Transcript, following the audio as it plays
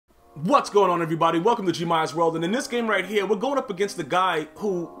What's going on, everybody? Welcome to GmiasWorld, and in this game right here, we're going up against the guy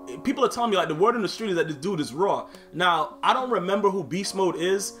who people are telling me, like, the word in the street is that this dude is raw. Now, I don't remember who Beast Mode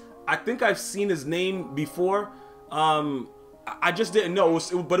is. I think I've seen his name before. I just didn't know,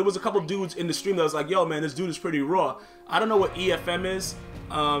 but it was a couple dudes in the stream that was like, yo, man, this dude is pretty raw. I don't know what EFM is.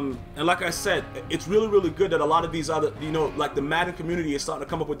 And like I said, it's really good that a lot of these other, like the Madden community is starting to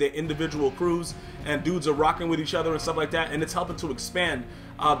come up with their individual crews, and dudes are rocking with each other and stuff like that, and it's helping to expand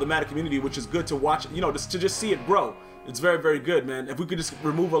the Madden community, which is good to watch, to just see it grow. It's very good, man. If we could just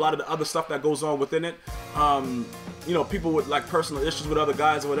remove a lot of the other stuff that goes on within it, people with like personal issues with other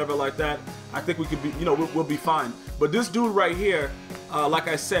guys or whatever like that, I think we could be, we'll be fine. But this dude right here, like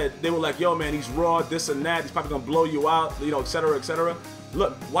I said, they were like, yo, man, he's raw, this and that, he's probably gonna blow you out, etc, etc.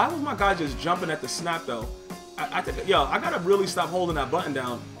 Look, why was my guy just jumping at the snap though? I think, yo, I gotta really stop holding that button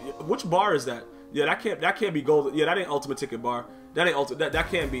down. Which bar is that? Yeah, that can't be gold. Yeah, that ain't ultimate ticket bar. That ain't ultimate. That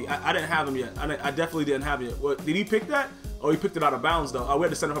can't be. I didn't have him yet. I definitely didn't have him yet. What, did he pick that? Oh, he picked it out of bounds though. Oh, we had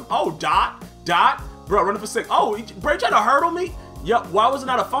to send him. Oh, dot, bro, running for 6. Oh, Bray tried to hurdle me. Yeah, why was it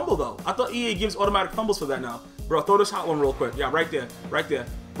not a fumble though? I thought EA gives automatic fumbles for that now. Bro, throw this hot one real quick. Yeah, right there.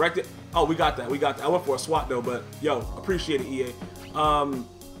 Oh, we got that. I went for a swat though, but yo, appreciate it, EA.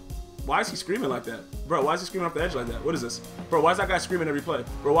 Why is he screaming like that? Bro, why is he screaming off the edge like that? What is this? Bro, why is that guy screaming every play?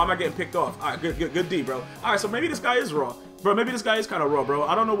 Bro, why am I getting picked off? All right, good D, bro. All right, so maybe this guy is raw. Bro, maybe this guy is kind of raw, bro.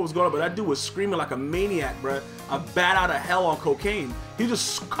 I don't know what was going on, but that dude was screaming like a maniac, bro. A bat out of hell on cocaine. He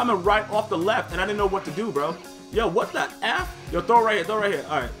just coming right off the left, and I didn't know what to do, bro. Yo, what the F? Yo, throw it right here.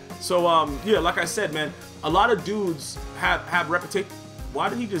 All right. So, yeah, like I said, man, a lot of dudes have reputation. Why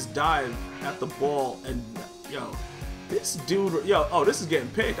did he just dive at the ball and, yo, this dude, yo, oh, this is getting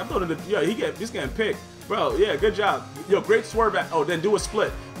picked. I'm throwing he's getting picked. Bro, yeah, good job. Yo, great swerve back. Oh, then do a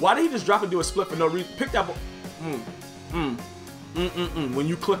split. Why did he just drop and do a split for no reason? Pick that ball. When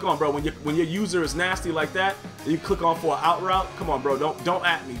you click on, bro, when your user is nasty like that, and you click on for an out route, come on, bro, don't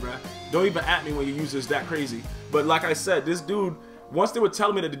at me, bro. Don't even at me when your user is that crazy. But like I said, this dude, once they were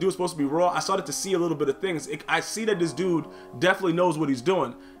telling me that the dude was supposed to be raw, I started to see a little bit of things. I see that this dude definitely knows what he's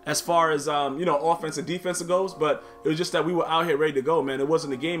doing as far as, offense and defense goes, but it was just that we were out here ready to go, man. It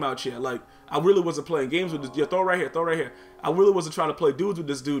wasn't a game out here. Like, I really wasn't playing games with this. Yeah, throw it right here. I really wasn't trying to play dudes with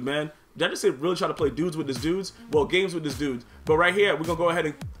this dude, man. Did I just say really try to play dudes with this dudes? Well, games with this dude. But right here, we're going to go ahead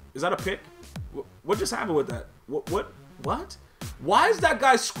and... Is that a pick? What just happened with that? What? Why is that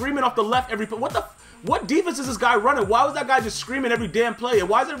guy screaming off the left every... What defense is this guy running? Why was that guy just screaming every damn play? And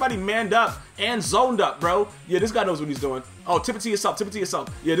why is everybody manned up and zoned up, bro? Yeah, this guy knows what he's doing. Oh, tip it to yourself.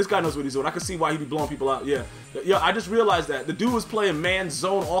 Yeah, this guy knows what he's doing. I can see why he'd be blowing people out. Yeah, I just realized that. The dude was playing man,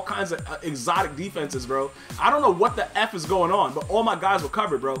 zone, all kinds of exotic defenses, bro. I don't know what the F is going on, but all my guys were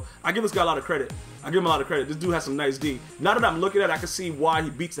covered, bro. I give this guy a lot of credit. This dude has some nice D. Now that I'm looking at it, I can see why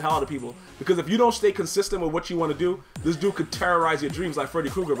he beats the hell out of people. Because if you don't stay consistent with what you want to do, this dude could terrorize your dreams like Freddy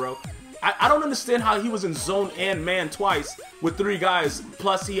Krueger, bro. I don't understand how he was in zone and man twice with 3 guys,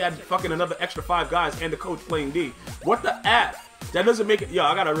 plus he had fucking another extra 5 guys and the coach playing D. What the F? That doesn't make it. Yo,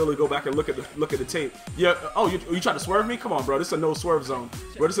 I gotta really go back and look at the tape. Yeah. Oh, you trying to swerve me? Come on, bro. This is a no swerve zone.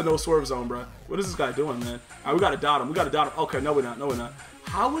 Bro, this is a no swerve zone, bro. What is this guy doing, man? All right, we gotta dot him. Okay, no, we're not.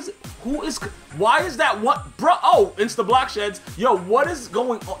 How is it? Why is that what, bro? Oh, insta block sheds. Yo, what is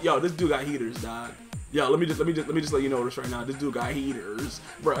going on? Yo, this dude got heaters, dog. Yo, let me just let you know this right now. This dude got heaters,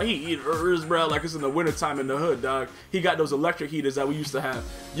 bro. Heaters, bro. Like it's in the wintertime in the hood, dog. He got those electric heaters that we used to have.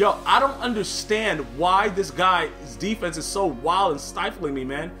 Yo, I don't understand why this guy's defense is so wild and stifling me,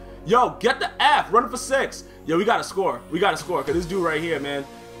 man. Yo, get the F, running for 6. Yo, we gotta score. Cause this dude right here, man,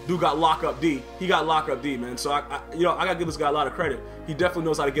 dude got lockup D. He got lockup D, man. So I gotta give this guy a lot of credit. He definitely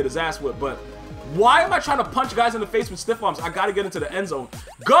knows how to get his ass whipped, but. Why am I trying to punch guys in the face with stiff arms? I gotta get into the end zone.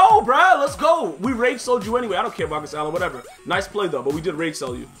 Go, bruh, let's go. We rage sold you anyway. I don't care, Marcus Allen, whatever. Nice play though, but we did rage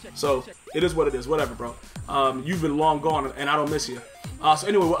sell you. So it is what it is, whatever, bro. You've been long gone, and I don't miss you. So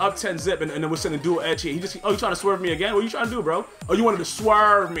anyway, we're up 10 zip, and then we're sending dual edge here. Oh, you trying to swerve me again? What are you trying to do, bro? Oh, you wanted to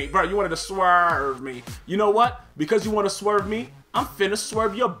swerve me, bro. You wanted to swerve me. You know what? Because you want to swerve me, I'm finna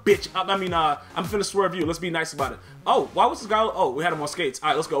swerve your bitch. I'm finna swerve you. Let's be nice about it. Oh, why was this guy? Oh, we had him on skates. All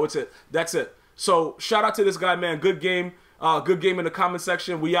right, let's go. That's it. So shout out to this guy, man. Good game. Good game in the comment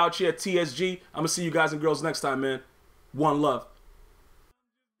section. We out here at TSG. I'm gonna see you guys and girls next time, man. One love.